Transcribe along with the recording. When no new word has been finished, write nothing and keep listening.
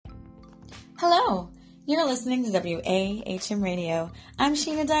Hello, you're listening to WAHM Radio. I'm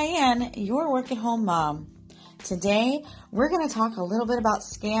Sheena Diane, your work-at-home mom. Today, we're going to talk a little bit about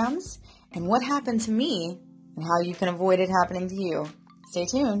scams and what happened to me and how you can avoid it happening to you. Stay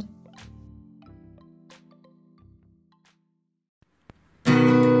tuned.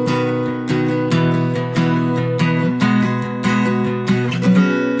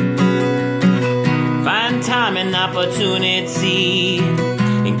 Find time and opportunity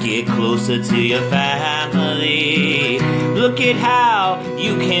and get closer to your family. Look at how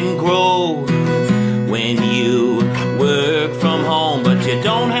you can grow when you work from home, but you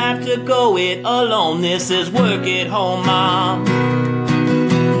don't have to go it alone. This is Work at Home Mom.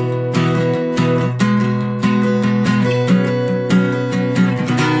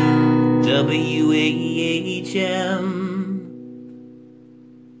 WAHM.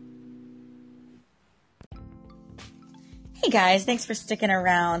 Hey guys, thanks for sticking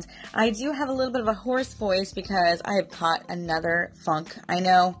around. I do have a little bit of a hoarse voice because I have caught another funk. I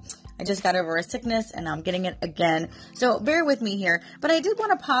know, I just got over a sickness and I'm getting it again. So bear with me here. But I did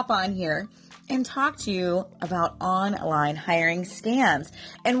want to pop on here and talk to you about online hiring scams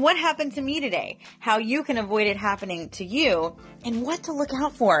and what happened to me today, how you can avoid it happening to you, and what to look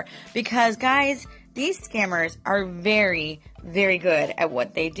out for. Because guys, these scammers are very, very good at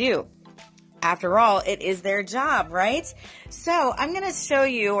what they do. After all, it is their job, right? So I'm going to show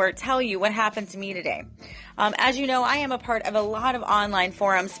you or tell you what happened to me today. As you know, I am a part of a lot of online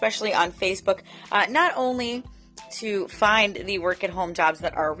forums, especially on Facebook, not only to find the work-at-home jobs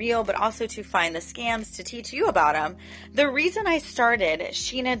that are real, but also to find the scams to teach you about them. The reason I started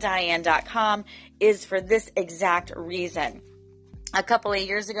SheenaDiane.com is for this exact reason. A couple of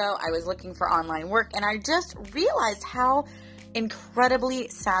years ago, I was looking for online work, and I just realized how incredibly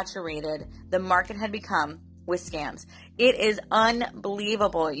saturated the market had become with scams. It is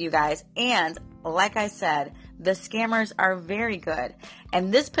unbelievable, you guys. And like I said, the scammers are very good.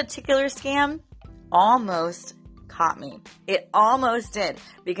 And this particular scam almost caught me. It almost did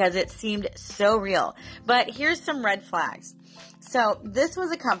because it seemed so real. But here's some red flags. So this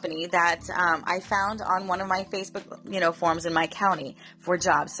was a company that I found on one of my Facebook, forums in my county for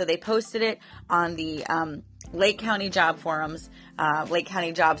jobs. So they posted it on the Lake County Job Forums, Lake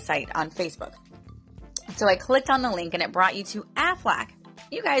County Job site on Facebook. So I clicked on the link and it brought you to Aflac.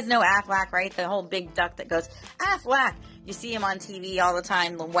 You guys know Aflac, right? The whole big duck that goes, Aflac. You see him on TV all the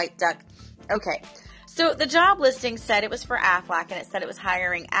time, the white duck. Okay. So the job listing said it was for Aflac, and it said it was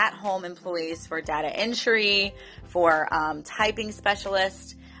hiring at-home employees for data entry, for typing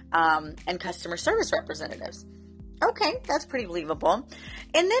specialists, and customer service representatives. Okay, that's pretty believable.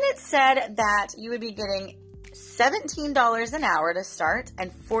 And then it said that you would be getting $17 an hour to start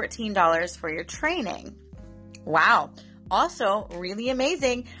and $14 for your training. Wow. Also, really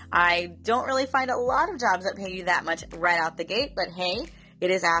amazing. I don't really find a lot of jobs that pay you that much right out the gate, but hey,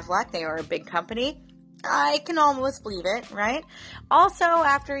 it is Aflac. They are a big company. I can almost believe it, right? Also,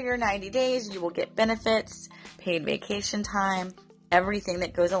 after your 90 days, you will get benefits, paid vacation time, everything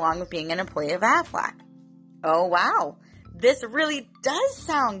that goes along with being an employee of Aflac. Oh, wow. This really does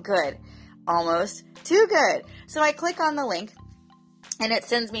sound good. Almost too good. So I click on the link and it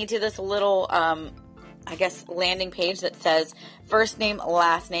sends me to this little, landing page that says first name,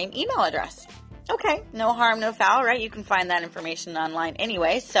 last name, email address. Okay, no harm, no foul, right? You can find that information online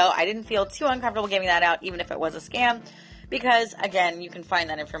anyway. So I didn't feel too uncomfortable giving that out, even if it was a scam, because again, you can find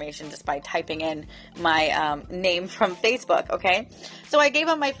that information just by typing in my name from Facebook, okay? So I gave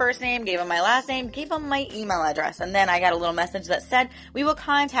them my first name, gave them my last name, gave them my email address, and then I got a little message that said, we will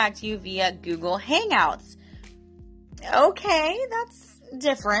contact you via Google Hangouts. Okay, that's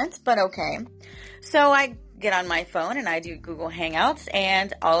different, but okay. So I get on my phone and I do Google Hangouts,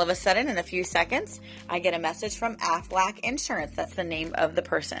 and all of a sudden, in a few seconds, I get a message from Aflac Insurance. That's the name of the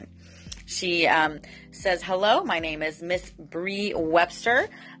person. She says, hello, my name is Miss Bree Webster.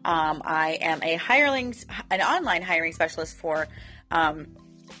 I am an online hiring specialist for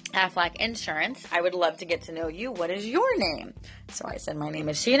Aflac Insurance. I would love to get to know you. What is your name? So I said, my name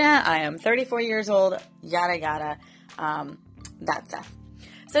is Sheena. I am 34 years old, yada, yada. That's stuff.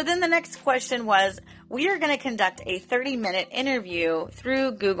 So then the next question was, we are going to conduct a 30-minute interview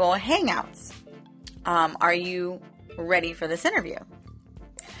through Google Hangouts. Are you ready for this interview?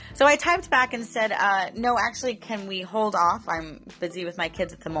 So I typed back and said, no, actually, can we hold off? I'm busy with my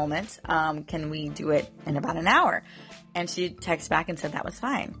kids at the moment. Can we do it in about an hour? And she texted back and said that was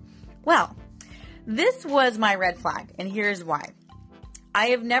fine. Well, this was my red flag, and here's why. I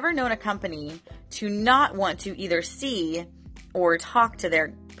have never known a company to not want to either see or talk to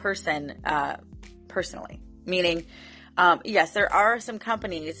their person personally. Meaning, Yes, there are some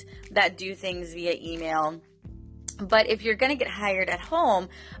companies that do things via email. But if you're going to get hired at home,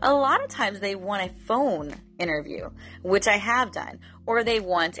 a lot of times they want a phone interview, which I have done, or they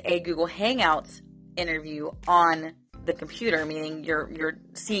want a Google Hangouts interview on the computer, meaning you're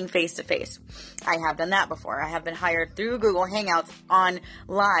seeing face to face. I have done that before. I have been hired through Google Hangouts on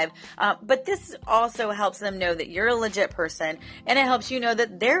live, but this also helps them know that you're a legit person, and it helps you know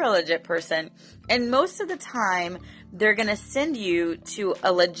that they're a legit person. And most of the time, they're going to send you to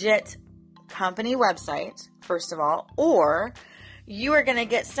a legit company website, first of all, or you are going to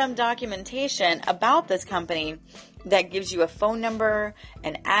get some documentation about this company that gives you a phone number,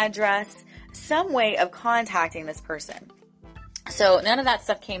 an address, some way of contacting this person. So none of that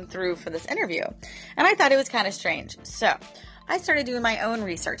stuff came through for this interview. And I thought it was kind of strange. So I started doing my own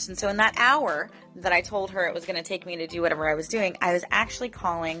research. And so in that hour that I told her it was going to take me to do whatever I was doing, I was actually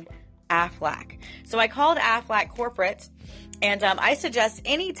calling Aflac. So I called Aflac Corporate. And I suggest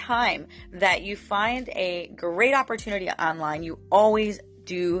any time that you find a great opportunity online, you always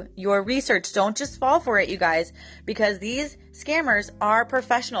do your research. Don't just fall for it, you guys, because these scammers are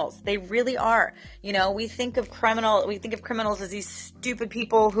professionals. They really are. You know, we think of criminals as these stupid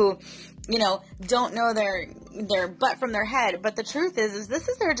people who, you know, don't know their butt from their head. But the truth is this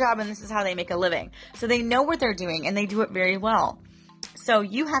is their job and this is how they make a living. So they know what they're doing and they do it very well. So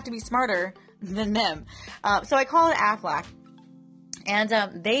you have to be smarter than them. So I called Aflac. And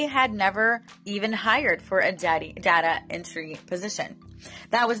they had never even hired for a data entry position.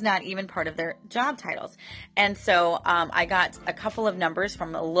 That was not even part of their job titles. And so I got a couple of numbers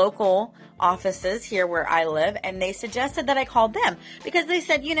from local offices here where I live, and they suggested that I called them because they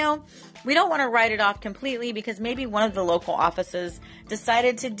said, you know, we don't want to write it off completely because maybe one of the local offices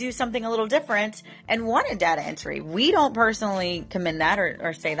decided to do something a little different and wanted data entry. We don't personally commend that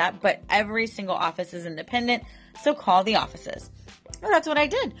or say that, but every single office is independent, so call the offices. Well, that's what I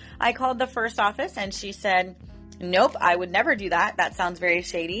did. I called the first office and she said, nope, I would never do that. That sounds very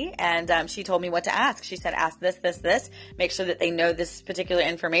shady. And she told me what to ask. She said, ask this, this, this. Make sure that they know this particular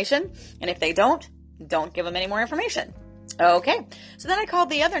information. And if they don't give them any more information. Okay. So then I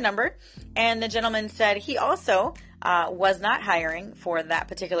called the other number and the gentleman said he also was not hiring for that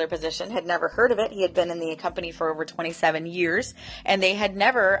particular position, had never heard of it. He had been in the company for over 27 years and they had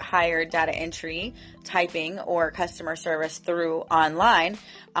never hired data entry, typing, or customer service through online.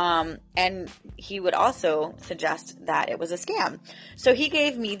 And he would also suggest that it was a scam. So he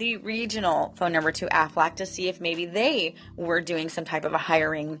gave me the regional phone number to Aflac to see if maybe they were doing some type of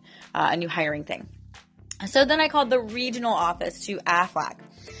a new hiring thing. So then I called the regional office to Aflac.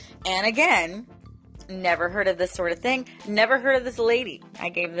 And again, never heard of this sort of thing. Never heard of this lady. I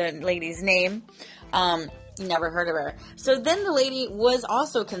gave the lady's name. Never heard of her. So then the lady was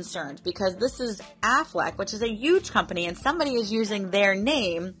also concerned because this is Aflac, which is a huge company, and somebody is using their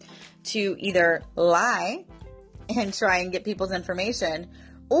name to either lie and try and get people's information,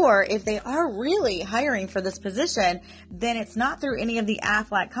 or if they are really hiring for this position, then it's not through any of the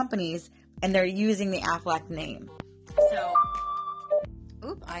Aflac companies and they're using the Aflac name. So,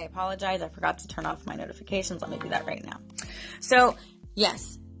 I apologize. I forgot to turn off my notifications. Let me do that right now. So,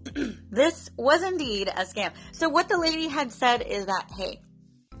 yes, this was indeed a scam. So what the lady had said is that, hey,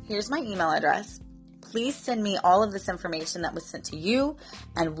 here's my email address. Please send me all of this information that was sent to you,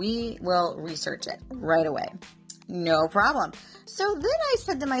 and we will research it right away. No problem. So then I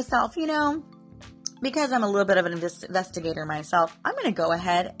said to myself, you know, because I'm a little bit of an investigator myself, I'm going to go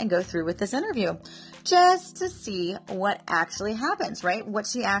ahead and go through with this interview just to see what actually happens, right? What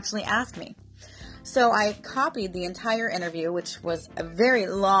she actually asked me. So I copied the entire interview, which was a very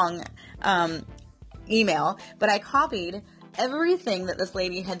long email, but I copied everything that this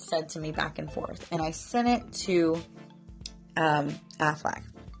lady had said to me back and forth, and I sent it to Aflac.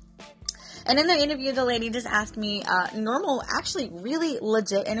 And in the interview, the lady just asked me normal, actually really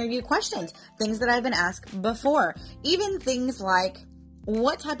legit interview questions, things that I've been asked before. Even things like,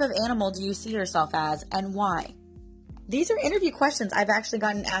 what type of animal do you see yourself as and why? These are interview questions. I've actually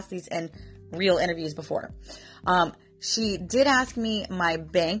gotten asked these in real interviews before. She did ask me my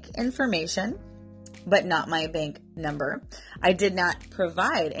bank information, but not my bank number. I did not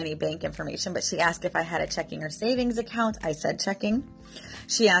provide any bank information, but she asked if I had a checking or savings account. I said checking.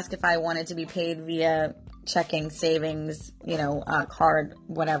 She asked if I wanted to be paid via checking, savings, card,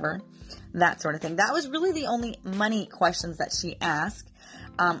 whatever, that sort of thing. That was really the only money questions that she asked.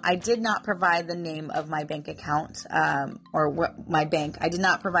 I did not provide the name of my bank account or what my bank. I did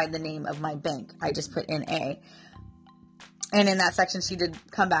not provide the name of my bank. I just put NA. And in that section, she did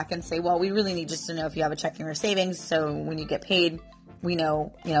come back and say, well, we really need just to know if you have a checking or savings. So when you get paid, we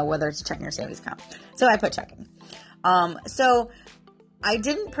know, whether it's a checking or savings account. So I put checking. So I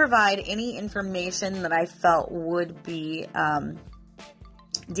didn't provide any information that I felt would be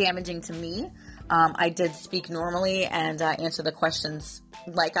damaging to me. I did speak normally and answer the questions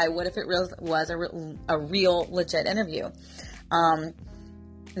like I would if it was a real legit interview.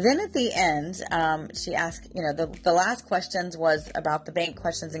 Then at the end, she asked, the last questions was about the bank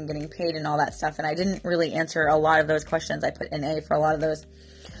questions and getting paid and all that stuff. And I didn't really answer a lot of those questions. I put an A for a lot of those.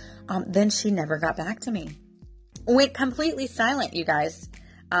 Then she never got back to me. Went completely silent, you guys.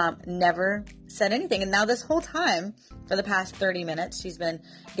 Never said anything. And now this whole time, for the past 30 minutes, she's been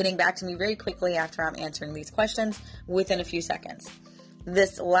getting back to me very quickly after I'm answering these questions within a few seconds.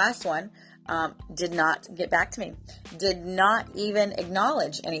 This last one did not get back to me. Did not even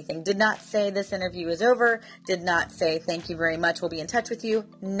acknowledge anything. Did not say this interview is over. Did not say thank you very much. We'll be in touch with you.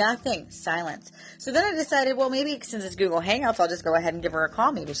 Nothing. Silence. So then I decided, well, maybe since it's Google Hangouts, I'll just go ahead and give her a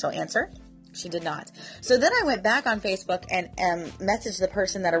call. Maybe she'll answer. She did not. So then I went back on Facebook and messaged the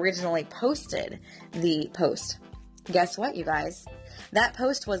person that originally posted the post. Guess what, you guys? That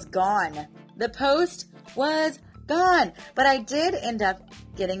post was gone. The post was gone. But I did end up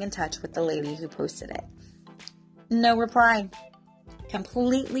getting in touch with the lady who posted it. No reply.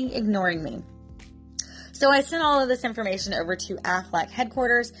 Completely ignoring me. So I sent all of this information over to Aflac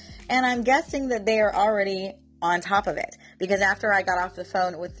headquarters, and I'm guessing that they are already on top of it, because after I got off the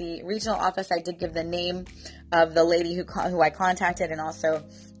phone with the regional office, I did give the name of the lady who I contacted, and also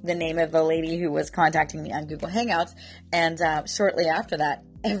the name of the lady who was contacting me on Google Hangouts. And shortly after that,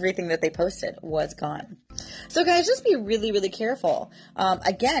 everything that they posted was gone. So guys, just be really, really careful.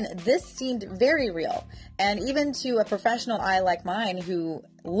 Again, this seemed very real, and even to a professional eye like mine who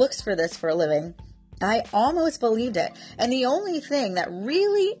looks for this for a living, I almost believed it. And the only thing that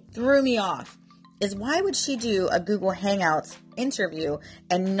really threw me off is why would she do a Google Hangouts interview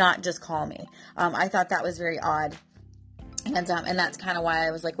and not just call me? I thought that was very odd. And that's kind of why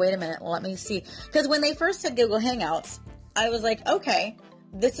I was like, wait a minute, let me see. Because when they first said Google Hangouts, I was like, okay,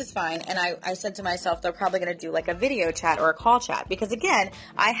 this is fine. And I said to myself, they're probably going to do like a video chat or a call chat. Because again,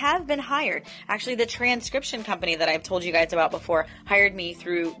 I have been hired. Actually, the transcription company that I've told you guys about before hired me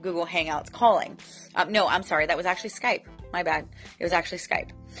through Google Hangouts calling. No, I'm sorry. That was actually Skype. My bad. It was actually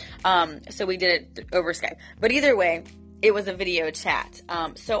Skype. So we did it over Skype. But either way, it was a video chat.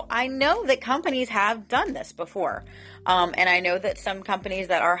 So I know that companies have done this before. And I know that some companies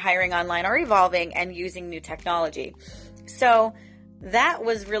that are hiring online are evolving and using new technology. So that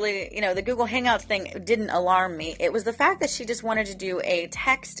was really, the Google Hangouts thing didn't alarm me. It was the fact that she just wanted to do a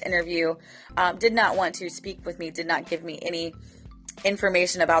text interview, did not want to speak with me, did not give me any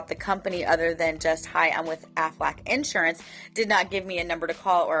information about the company other than just, hi, I'm with Aflac Insurance, did not give me a number to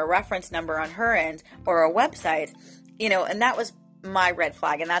call or a reference number on her end or a website, and that was my red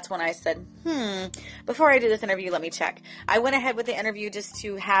flag. And that's when I said, before I do this interview, let me check. I went ahead with the interview just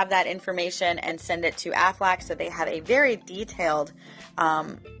to have that information and send it to Aflac so they have a very detailed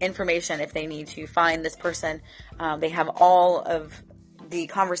information if they need to find this person. They have all of the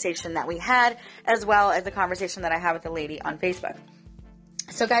conversation that we had, as well as the conversation that I had with the lady on Facebook.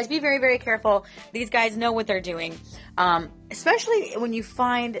 So guys, be very, very careful. These guys know what they're doing, especially when you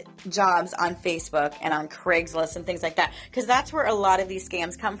find jobs on Facebook and on Craigslist and things like that, because that's where a lot of these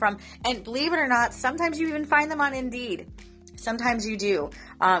scams come from. And believe it or not, sometimes you even find them on Indeed. Sometimes you do.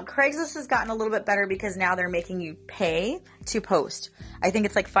 Craigslist has gotten a little bit better because now they're making you pay to post. I think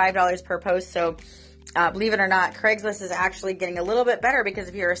it's like $5 per post. So believe it or not, Craigslist is actually getting a little bit better, because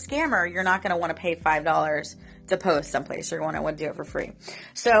if you're a scammer, you're not going to want to pay $5 to post someplace. You're going to want to do it for free.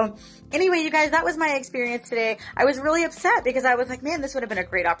 So anyway, you guys, that was my experience today. I was really upset because I was like, man, this would have been a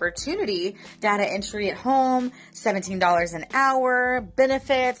great opportunity. Data entry at home, $17 an hour,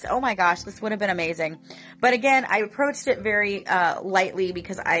 benefits. Oh my gosh, this would have been amazing. But again, I approached it very lightly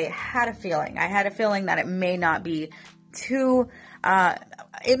because I had a feeling. I had a feeling that it may not be too,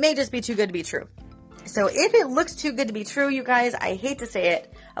 it may just be too good to be true. So if it looks too good to be true, you guys, I hate to say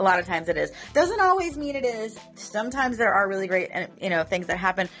it, a lot of times it is. Doesn't always mean it is. Sometimes there are really great, things that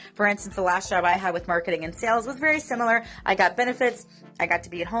happen. For instance, the last job I had with marketing and sales was very similar. I got benefits. I got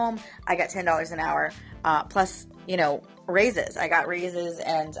to be at home. I got $10 an hour, plus, raises. I got raises,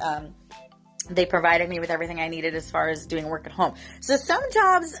 and they provided me with everything I needed as far as doing work at home. So some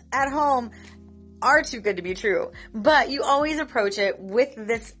jobs at home are too good to be true, but you always approach it with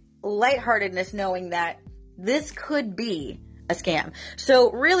this lightheartedness, knowing that this could be a scam. So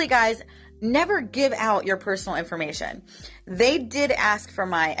really, guys, never give out your personal information. They did ask for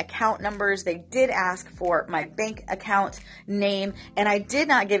my account numbers. They did ask for my bank account name, and I did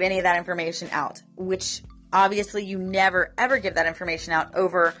not give any of that information out, which obviously you never ever give that information out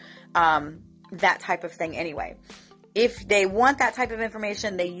over that type of thing anyway. if they want that type of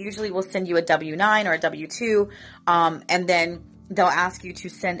information, they usually will send you a W-9 or a W-2, and then they'll ask you to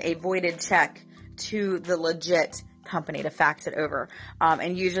send a voided check to the legit company to fax it over.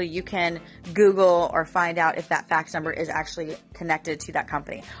 And usually you can Google or find out if that fax number is actually connected to that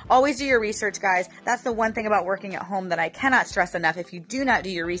company. Always do your research, guys. That's the one thing about working at home that I cannot stress enough. If you do not do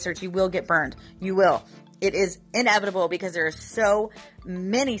your research, you will get burned. You will. It is inevitable because there are so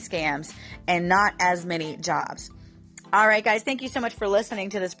many scams and not as many jobs. All right, guys, thank you so much for listening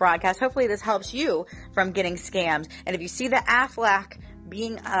to this broadcast. Hopefully this helps you from getting scammed. And if you see the AFLAC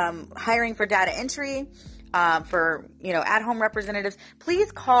being hiring for data entry, for, at-home representatives,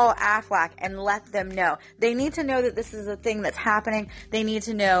 please call AFLAC and let them know. They need to know that this is a thing that's happening. They need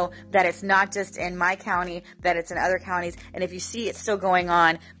to know that it's not just in my county, that it's in other counties. And if you see it's still going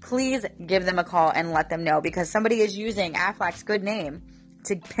on, please give them a call and let them know, because somebody is using AFLAC's good name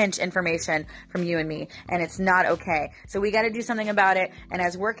to pinch information from you and me, and it's not okay. So we got to do something about it. And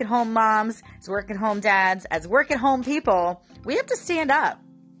as work-at-home moms, as work-at-home dads, as work-at-home people, we have to stand up,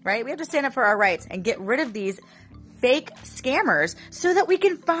 right? We have to stand up for our rights and get rid of these fake scammers so that we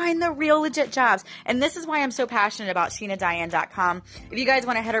can find the real legit jobs. And this is why I'm so passionate about SheenaDiane.com. If you guys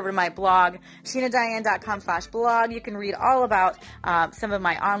want to head over to my blog, SheenaDiane.com/blog, you can read all about some of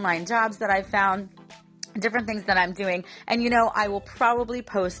my online jobs that I've found, different things that I'm doing. And I will probably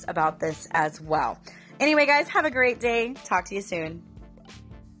post about this as well. Anyway, guys, have a great day. Talk to you soon.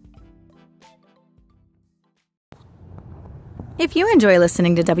 If you enjoy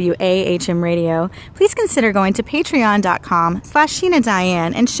listening to WAHM Radio, please consider going to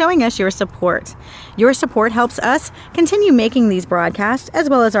patreon.com/SheenaDiane and showing us your support. Your support helps us continue making these broadcasts, as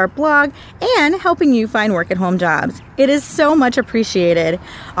well as our blog, and helping you find work-at-home jobs. It is so much appreciated.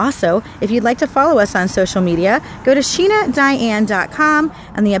 Also, if you'd like to follow us on social media, go to SheenaDiane.com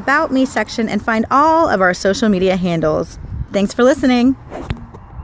and the About Me section and find all of our social media handles. Thanks for listening.